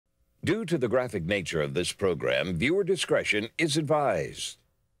Due to the graphic nature of this program, viewer discretion is advised.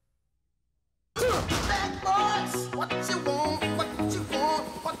 Bad boys, what you want, what you want,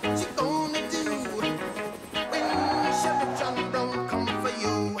 what you gonna do when Chevy John Brown come for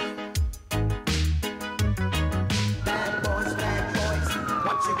you? Bad boys,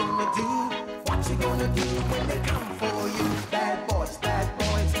 what you gonna do? What you gonna do when they come for you? Bad boys,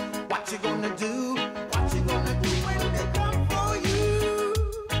 what you gonna do? What you gonna do when they come for you?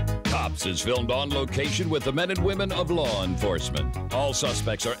 Cops is filmed on location with the men and women of law enforcement. All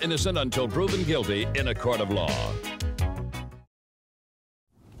suspects are innocent until proven guilty in a court of law.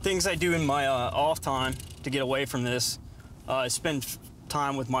 Things I do in my off time to get away from this, I spend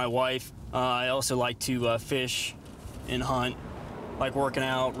time with my wife. I also like to fish and hunt, like working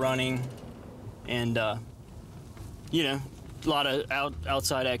out, running, and, you know, a lot of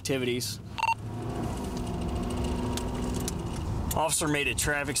outside activities. Officer made a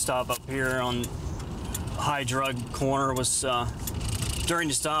traffic stop up here on High Drug corner. Was during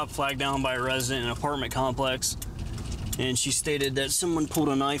the stop flagged down by a resident in an apartment complex, and she stated that someone pulled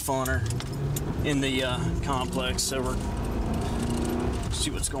a knife on her in the complex. So we're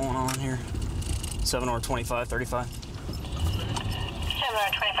see what's going on here. 7R2535.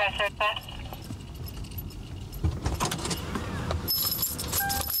 7R2535.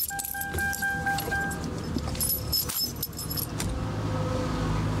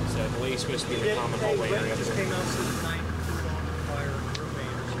 Police supposed to be in the common hallway area. Just came out tonight and put it on fire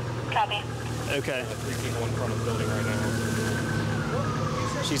roommate or something. Copy. Okay. 3 people in front of the building right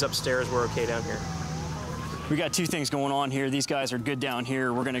now. She's upstairs. We're okay down here. We got two things going on here. These guys are good down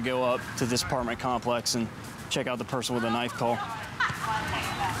here. We're gonna go up to this apartment complex and check out the person with a knife call. I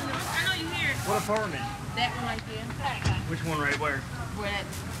know you hear it. What apartment? That one right there. Which one right where? Where that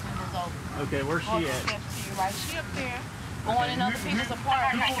window's open. Okay, where's she at? Steps to your right. She up there. Going in other people's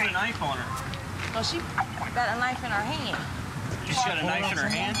apartment. Who pulled a knife on her? No, she got a knife in her hand. She's got a knife in her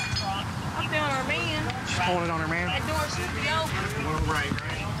hand? Up there on her man. She's pulling it on her man? That door should be open. Right.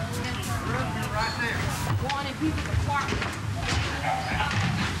 Right there. Going in people's apartment.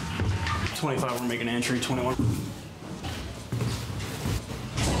 25, we're making an entry, 21.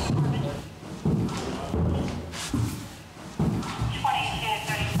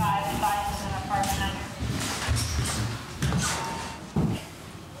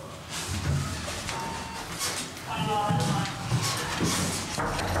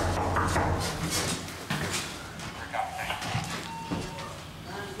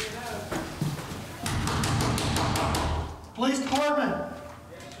 Police department.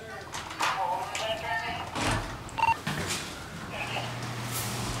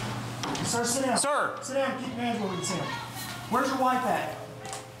 Sir, sit down. Sir! Sit down, keep your hands where we can see them. Where's your wife at?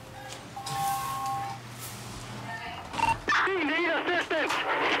 We need assistance.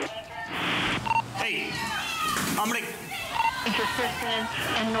 Hey, I'm gonna... Assistance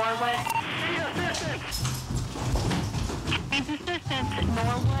in Norwood. Need assistance. Needs assistance in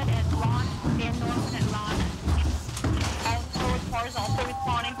Norwood at Lawn. In Norwood at Lawn. Cars also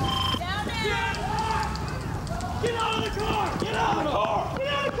responding. Down there! Get out of the car! Get out of the car! Get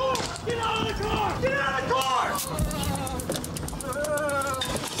out of the car! Get out of the car! Get out of the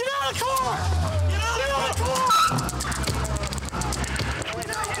car! Get out of the car! Get out of the car!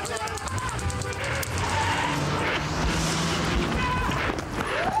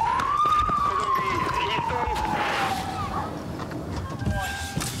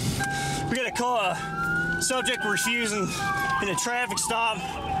 We got a call, subject refusing in a traffic stop.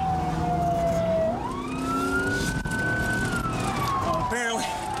 Apparently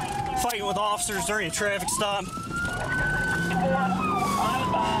fighting with officers during a traffic stop.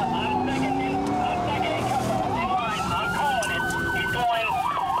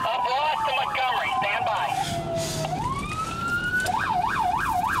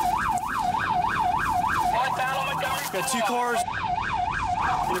 Got two cars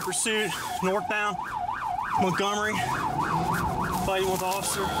in a pursuit, northbound, Montgomery, fighting with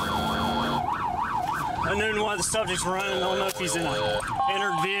officer. Unknown why the subject's running. I don't know if he's in an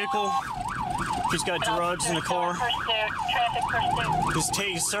entered vehicle, if he's got drugs in the car. He was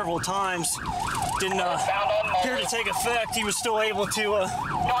tased several times. Didn't appear to take effect. He was still able to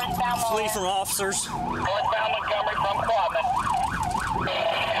flee from officers. Northbound Montgomery from Quabbin.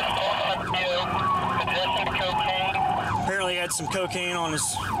 Possessing cocaine. Apparently he had some cocaine on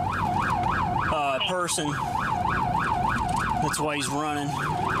his person. That's why he's running.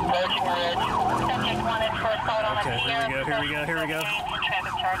 Okay, here we go.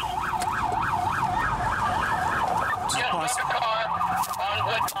 Traffic charge.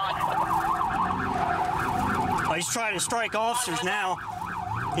 He's trying to strike officers now.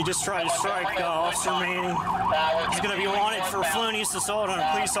 He just tried to strike Officer Manning. He's going to be wanted for felonious assault on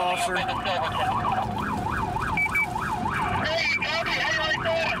a police officer.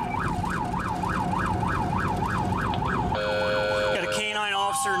 Got a canine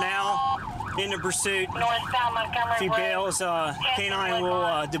officer now in the pursuit. If he bails, canine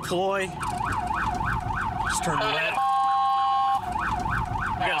will deploy. Just turn left.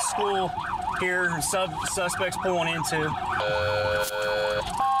 We got a school here, suspects pulling into.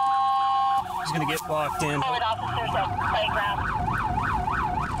 He's gonna get locked in. Officers at the playground.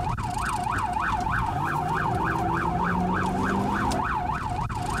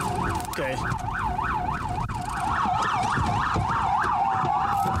 Okay.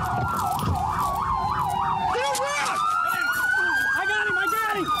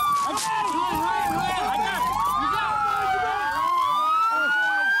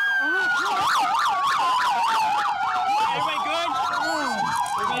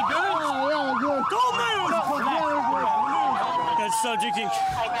 Subject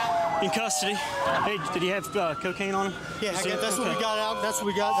in custody. Hey, did he have cocaine on him? Yeah, that's what we got out. That's what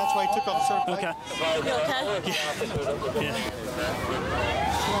we got. That's why he took off the surface. Okay. You okay? Yeah.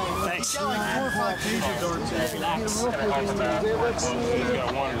 Thanks.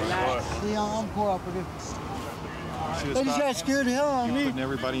 Yeah, I'm cooperative. They just got scared the hell out of me. Putting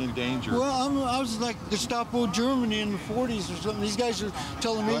everybody in danger. Well, I was like Gestapo Germany in the 40s or something. These guys are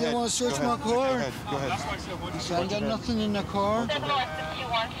telling me they want to search my car. Go ahead. I ain't got nothing in the car.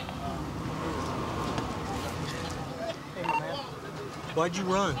 Why'd you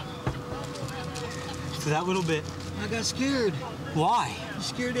run? For that little bit. I got scared. Why?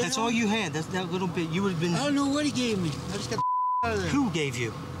 Scared. That's all you had. That's that little bit. You would have been. I don't know what he gave me. I just got out of there. Who gave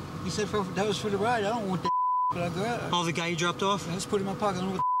you? He said that was for the ride. I don't want that. But I grabbed. Oh, the guy you dropped off? I just put it in my pocket. I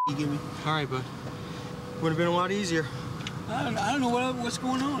don't know what he gave me. All right, bud. Would have been a lot easier. I don't know what's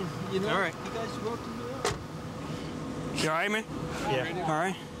going on. You know. All right. You guys broke into it. You all right, man? Yeah. All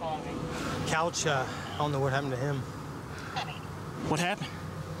right. Couch. I don't know what happened to him. What happened?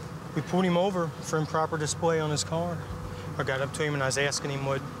 We pulled him over for improper display on his car. I got up to him and I was asking him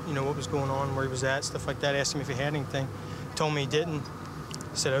what was going on, where he was at, stuff like that. Asked him if he had anything. He told me he didn't.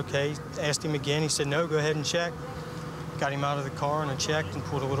 He said, okay. Asked him again. He said, no, go ahead and check. Got him out of the car and I checked and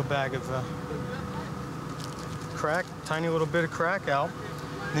pulled a little bag of crack, tiny little bit of crack out.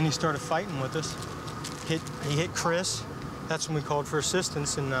 Then he started fighting with us. He hit Chris. That's when we called for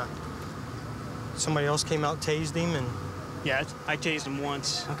assistance, and somebody else came out, tased him, and... Yeah, I tased him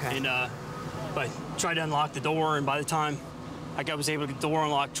once. Okay. And, but tried to unlock the door, and by the time I was able to get the door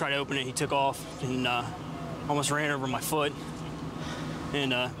unlocked, tried to open it, he took off and almost ran over my foot.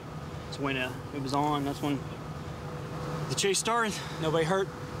 And so when it was on, that's when the chase started. Nobody hurt?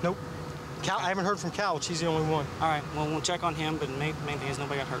 Nope. I haven't heard from Couch. He's the only one. All right. Well, we'll check on him, but the main thing is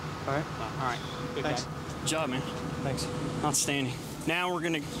nobody got hurt. All right. All right. Good Thanks. guy. Good job, man. Thanks. Outstanding. Now we're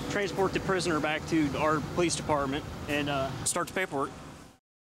going to transport the prisoner back to our police department and start the paperwork.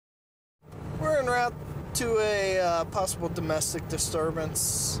 We're en route to a possible domestic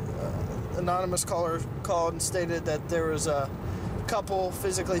disturbance. Anonymous caller called and stated that there was a couple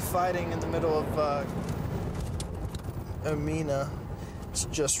physically fighting in the middle of Amina. It's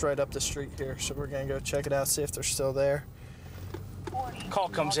just right up the street here, so we're gonna go check it out, see if they're still there. Call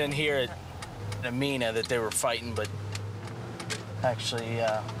comes in here at Amina that they were fighting, but actually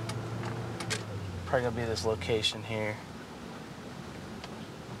probably gonna be this location here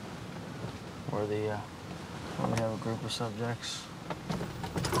where we have a group of subjects.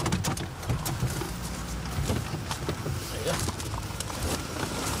 There you go.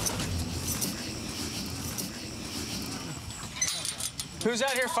 Who's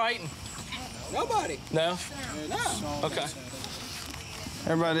out here fighting? Nobody. No? No. Okay.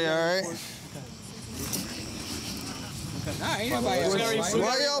 Everybody all right? Nah, ain't nobody else.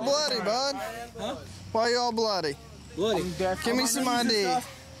 Why y'all bloody, bud? Huh? Why y'all bloody? Bloody. Give me some ID.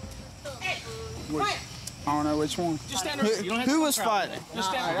 I don't know which one. Just stand over there. You don't have Who to was fighting? Just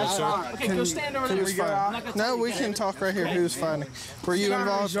stand over there. Okay, go stand over there. No, we can talk right here. Who's fighting? Were you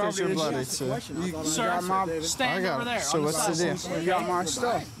involved? Because you're bloody, too. Sir, stand over there. So what's the deal? You got my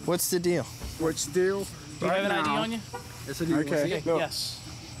stuff. What's the deal? What's the deal? Do you have an ID on you? Okay. Look, Yes.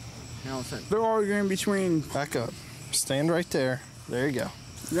 they're arguing between. Back up. Stand right there. There you go.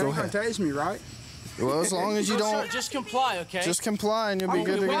 You're Go not gonna ahead. tase me, right? Well, as long as you Sir, don't... just comply, okay? Just comply and you'll be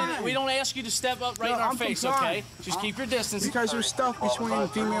good to go. We don't ask you to step up right in our I'm face, complying. okay? Just keep your distance. Because there's stuff between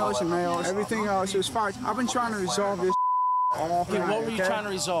females and males. Everything else is fights. I've been trying to resolve this all Okay, night, what were you trying to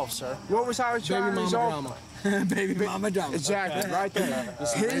resolve, sir? What was I trying to resolve? Baby mama drama. Exactly, right there.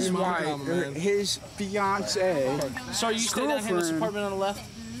 His wife, his fiance. So you stay down here in this apartment on the left?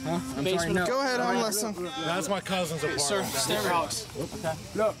 Huh? I'm Basement. sorry, no. Go ahead, I'm listening. That's my cousin's apartment. Sir, stay relaxed. Okay.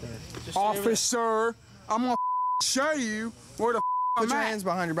 Look, officer, I'm gonna show you where the Put I'm your at. hands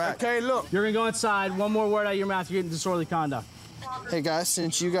behind your back. Okay, look. You're gonna go inside. One more word out of your mouth, you're getting disorderly conduct. Hey guys,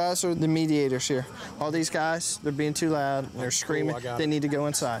 since you guys are the mediators here, all these guys, they're being too loud, they're screaming, they need to go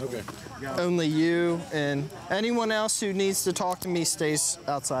inside. Okay. Only you and anyone else who needs to talk to me stays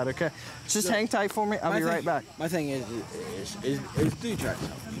outside, okay? Just hang tight for me, I'll be right back. My thing is do try to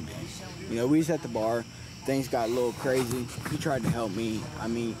help me. You know, we was at the bar, things got a little crazy. He tried to help me. I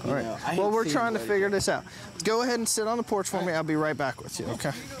mean, you know, I well, we're trying to figure this out. Go ahead and sit on the porch for me. I'll be right back with you,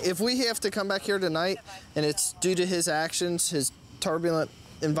 okay? If we have to come back here tonight and it's due to his actions, his turbulent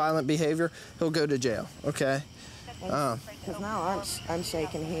and violent behavior, he'll go to jail, okay? Because now I'm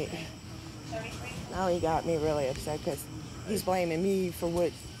shaking. Now he got me really upset because he's blaming me for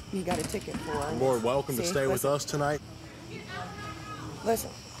what he got a ticket for. You're more welcome to stay with us tonight. Listen,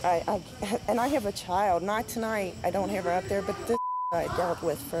 I have a child. Not tonight. I don't have her up there, but this I dealt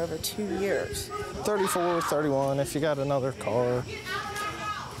with for over 2 years. 34, 31, if you got another car.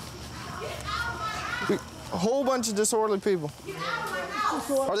 A whole bunch of disorderly people.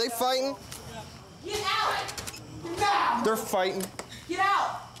 Are they fighting? Get out! Now! They're fighting. Get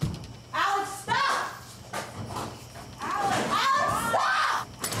out! Alex, stop! Alex, stop!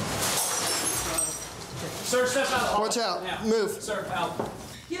 Sir, step out. Watch out. Move. Sir, out.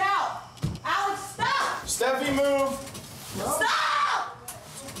 Get out! Alex, stop! Steffi, move! Stop!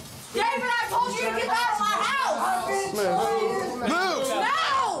 David, I told you to get out of my house! Move. Move! No!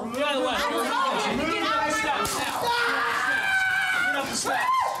 Move out of the way. I told you to get out of my house! Get up the steps.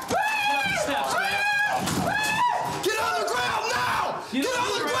 Get up the steps, man. Get on the ground now! Get on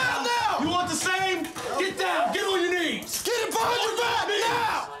the ground now! You want the same? Get down! Get on your knees! Get it behind your back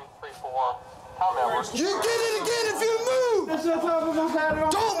now! You get it again if you move!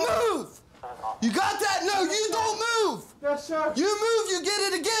 Don't move! You got that? No, you don't move! Yes, sir. You move, you get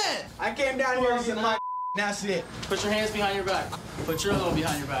it again! I came down here to get my that's it. Put your hands behind your back. Put your other one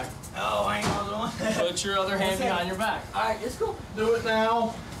behind your back. Oh, hang on. Put your other hand behind your back. All right, it's cool. Do it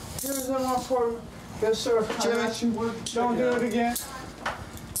now. Here's in my apartment. Yes, sir. Jimmy. Don't do it again.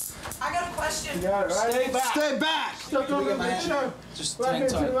 I got a question. You got it, right? Stay back. Stay back! Step on the show. Just Right hang here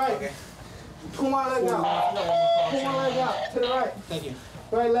to the tight. right. Okay. Pull my leg out. Pull my leg out. To the right. Thank you.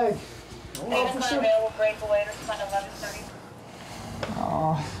 Right leg. Officer. Available breakaway to 11:30.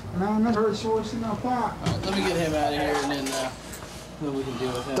 Oh, man, that hurts worse than I thought. Let me get him out of here and then we can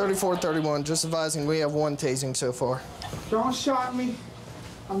deal with him. 34, 31, just advising we have one tasing so far. Don't shot me.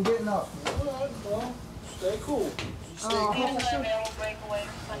 I'm getting up. Well, stay cool. Available breakaway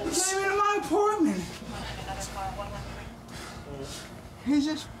to He came into my apartment. another car 113. He's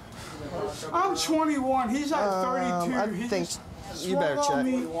just... I'm 21. He's like 32. I He think just you better swung on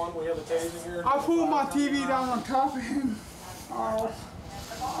check. me. We have a tasing here. I pulled my TV down on top of him.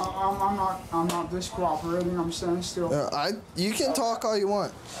 I'm not this cooperating. I'm standing still. You can talk all you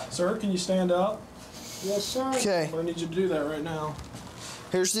want. Sir, can you stand up? Yes, sir. Okay. I'm gonna need you to do that right now.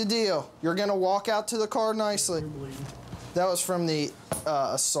 Here's the deal. You're gonna walk out to the car nicely. That was from the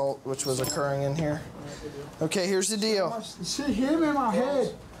assault which was occurring in here. Okay, here's the deal. See him in my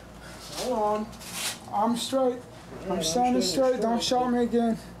head. Hold on. I'm straight. I'm standing straight. Don't shot me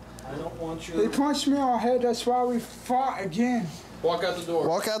again. I don't want you. They punched me on the head. That's why we fought again. Walk out the door.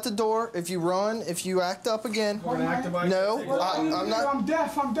 Walk out the door. If you run, if you act up again. No, I'm not. I'm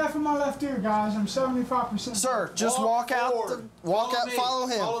deaf. I'm deaf in my left ear, guys. I'm 75%. Sir, just walk out. Follow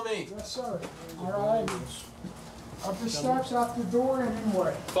him. Follow me. Yes, sir. All right. Up the steps, out the door, and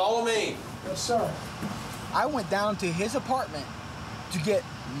anyway. Follow me. Yes, sir. I went down to his apartment to get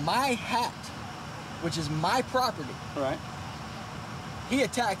my hat, which is my property. All right. He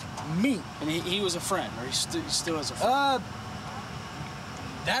attacked me. And he was a friend, or he still is a friend?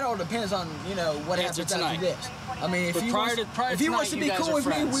 That all depends on, you know, what Answer happens tonight. after this. I mean, if But he prior wants to to be tonight, you cool guys with are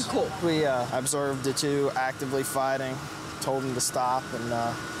me, we friends. cool. We observed the two actively fighting. Told them to stop, and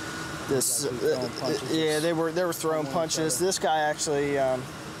they were throwing punches. This guy actually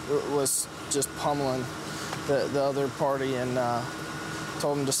was just pummeling the other party, and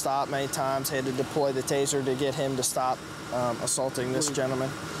told him to stop many times. Had to deploy the taser to get him to stop assaulting this gentleman.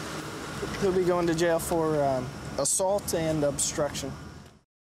 He'll be going to jail for assault and obstruction.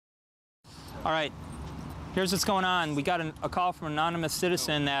 All right, here's what's going on. We got a call from an anonymous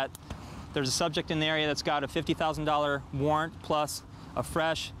citizen that there's a subject in the area that's got a $50,000 warrant plus a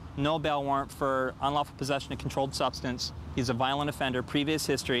fresh no bail warrant for unlawful possession of controlled substance. He's a violent offender, previous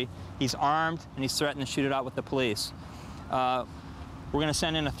history. He's armed and he's threatened to shoot it out with the police. We're going to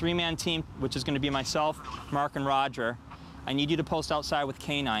send in a 3-man team, which is going to be myself, Mark, and Roger. I need you to post outside with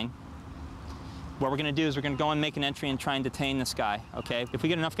K9. What we're going to do is we're going to go and make an entry and try and detain this guy, okay? If we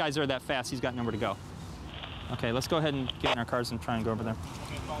get enough guys there that fast, he's got nowhere to go. Okay, let's go ahead and get in our cars and try and go over there. Can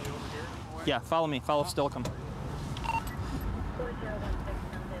I follow you over here? Yeah, follow me. Follow Stilcomb.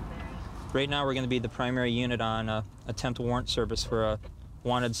 Right now, we're going to be the primary unit on attempt warrant service for a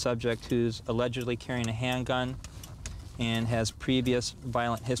wanted subject who's allegedly carrying a handgun and has previous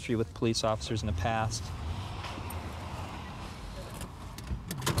violent history with police officers in the past.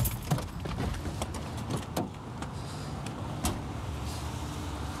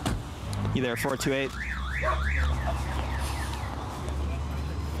 You there, 428?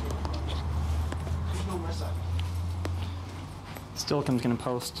 Stilcomb's gonna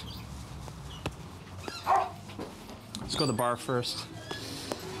post. Let's go to the bar first.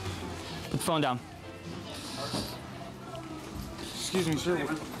 Put the phone down. Excuse me, sir.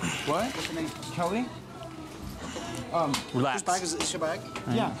 What? What's your name? Kelly? Relax. Whose bag is this? Your bag?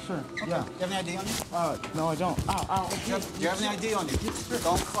 Yeah, sure. Okay. Yeah. You have any ID on you? No, I don't. Ow, ow. Do you have any ID on you?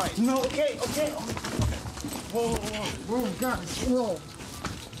 Don't fight. No, okay. Whoa, guys, whoa.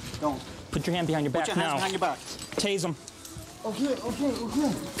 Don't. Put your hand behind your back Put your hands now. behind your back. Tase him. Okay.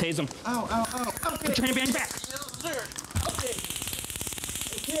 Tase him. Ow. Put your hand behind your back. Sir.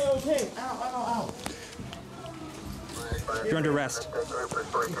 Okay. Ow. You're under arrest.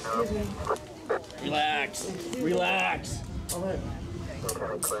 Relax. All right.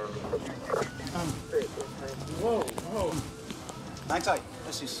 Whoa. Hang tight.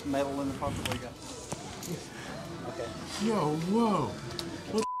 This is metal in the pocket. What you got? Okay. Whoa.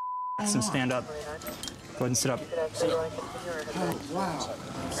 Some stand up. Go ahead and sit up. Oh, wow.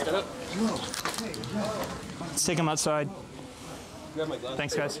 Stand up. Whoa. Let's take him outside.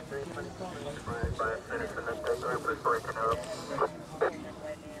 Thanks, guys.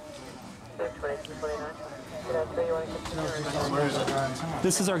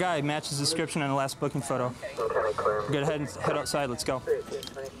 This is our guy. Matches description in the last booking photo. Go ahead and head outside. Let's go.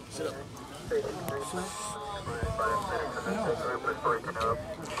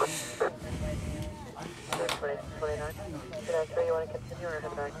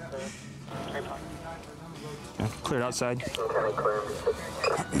 Yeah, cleared outside.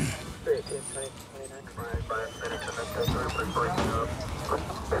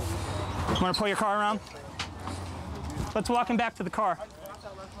 Want to pull your car around? Let's walk him back to the car.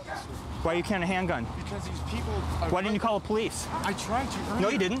 Why are you carrying a handgun? Because these people... Why didn't you call the police? I tried to earlier. No,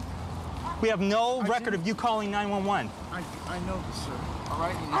 you didn't. We have no record of you calling 911. I know this, sir. All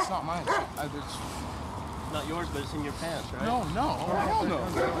right? And it's not mine. It's Not yours, but it's in your pants, right? No. Hell no.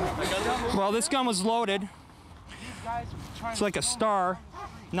 Well, this gun was loaded. It's like a Star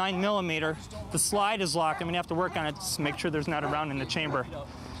 9mm. The slide is locked. I'm going to have to work on it to make sure there's not a round in the chamber.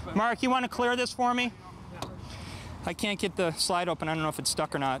 Mark, you want to clear this for me? I can't get the slide open. I don't know if it's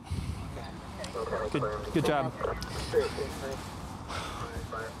stuck or not. Good job.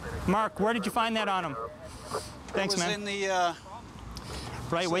 Mark, where did you find that on him? Thanks, man. It was in the...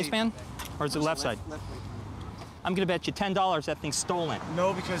 right waistband? Or is it left side? I'm going to bet you $10 that thing's stolen.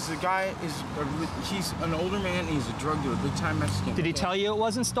 No, because the guy he's an older man and he's a drug dealer, big time Mexican. Did he tell you it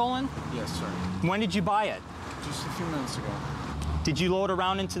wasn't stolen? Yes, sir. When did you buy it? Just a few minutes ago. Did you load a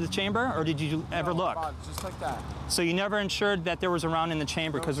round into the chamber, or did you ever look? Just like that. So you never ensured that there was a round in the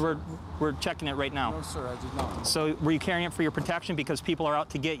chamber, because we're checking it right now. No, sir, I did not. So were you carrying it for your protection because people are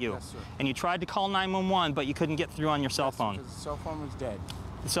out to get you? Yes, sir. And you tried to call 911, but you couldn't get through on your cell phone. Because the cell phone was dead.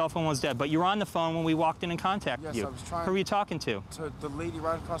 The cell phone was dead, but you were on the phone when we walked in and contacted you. I was trying. Who were you talking to? To the lady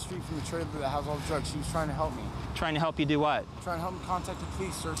right across the street from the trailer that has all the drugs. She was trying to help me. Trying to help you do what? Trying to help me contact the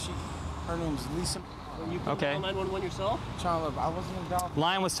police, sir. Her name's Lisa. When you Okay. called 911 yourself? I wasn't in doubt.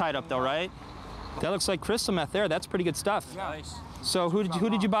 Line was tied up though, right? That looks like crystal meth there. That's pretty good stuff. Yeah. Nice. So who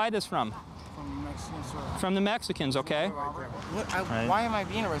did you buy this from? From the Mexicans, sir. From the Mexicans, okay. What, Why am I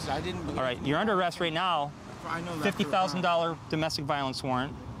being arrested? I didn't believe. All right, you're under arrest right now. I know that. $50,000 domestic violence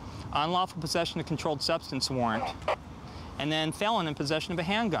warrant, unlawful possession of controlled substance warrant, and then felon in possession of a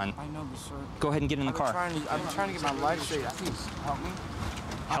handgun. I know this, sir. Go ahead and get in the car. I've been trying to get my life straight. Please help me.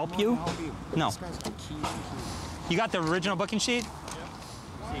 Help you? No. This guy's got keys. You got the original booking sheet?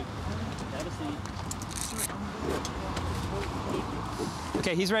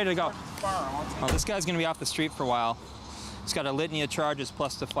 Okay, he's ready to go. Well, this guy's going to be off the street for a while. He's got a litany of charges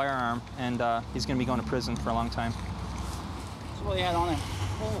plus the firearm, and he's going to be going to prison for a long time. That's what he had on it.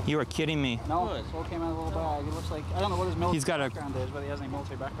 You are kidding me. No, it's all came out of a little bag. It looks like, I don't know what his military got background is, whether he has any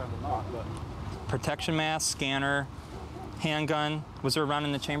military background or not. But protection mask, scanner, handgun. Was there a round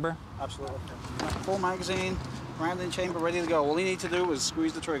in the chamber? absolutely. Full magazine, round in chamber, ready to go. All he needed to do was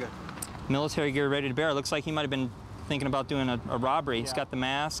squeeze the trigger. Military gear ready to bear. Looks like he might have been thinking about doing a robbery. He's got the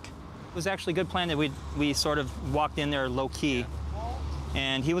mask. It was actually a good plan that we sort of walked in there low-key.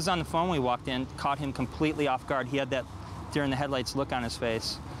 And he was on the phone when we walked in, caught him completely off guard. He had that deer in the headlights look on his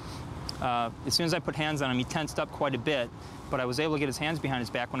face. As soon as I put hands on him, he tensed up quite a bit, but I was able to get his hands behind his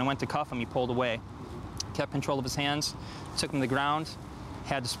back. When I went to cuff him, he pulled away. Kept control of his hands, took him to the ground,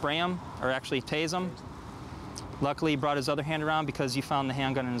 had to spray him, or actually tase him. Luckily, he brought his other hand around because you found the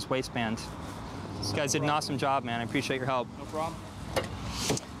handgun in his waistband. These guys did an awesome job, man. I appreciate your help. No problem.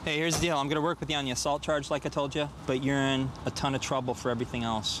 Hey, here's the deal. I'm going to work with you on the assault charge, like I told you, but you're in a ton of trouble for everything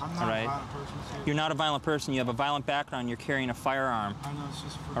else. I'm not all right? a violent person. You're not a violent person. You have a violent background. You're carrying a firearm. I know, it's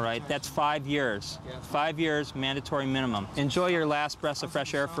just for all right? That's 5 years. 5 years, mandatory minimum. Enjoy your last breath of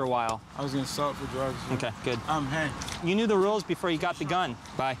fresh air for a while. I was going to sell it for drugs. Okay, good. Hey. You knew the rules before you got the gun.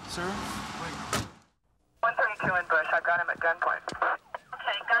 Bye. Sir? 132 in Bush. I've got him at gunpoint.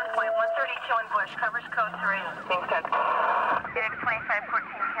 Okay, gunpoint. 132 in Bush. Covers code 3. Being sent. Data 2514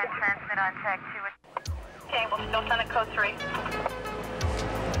 can transmit on tag 2. Okay, we'll still send it code 3.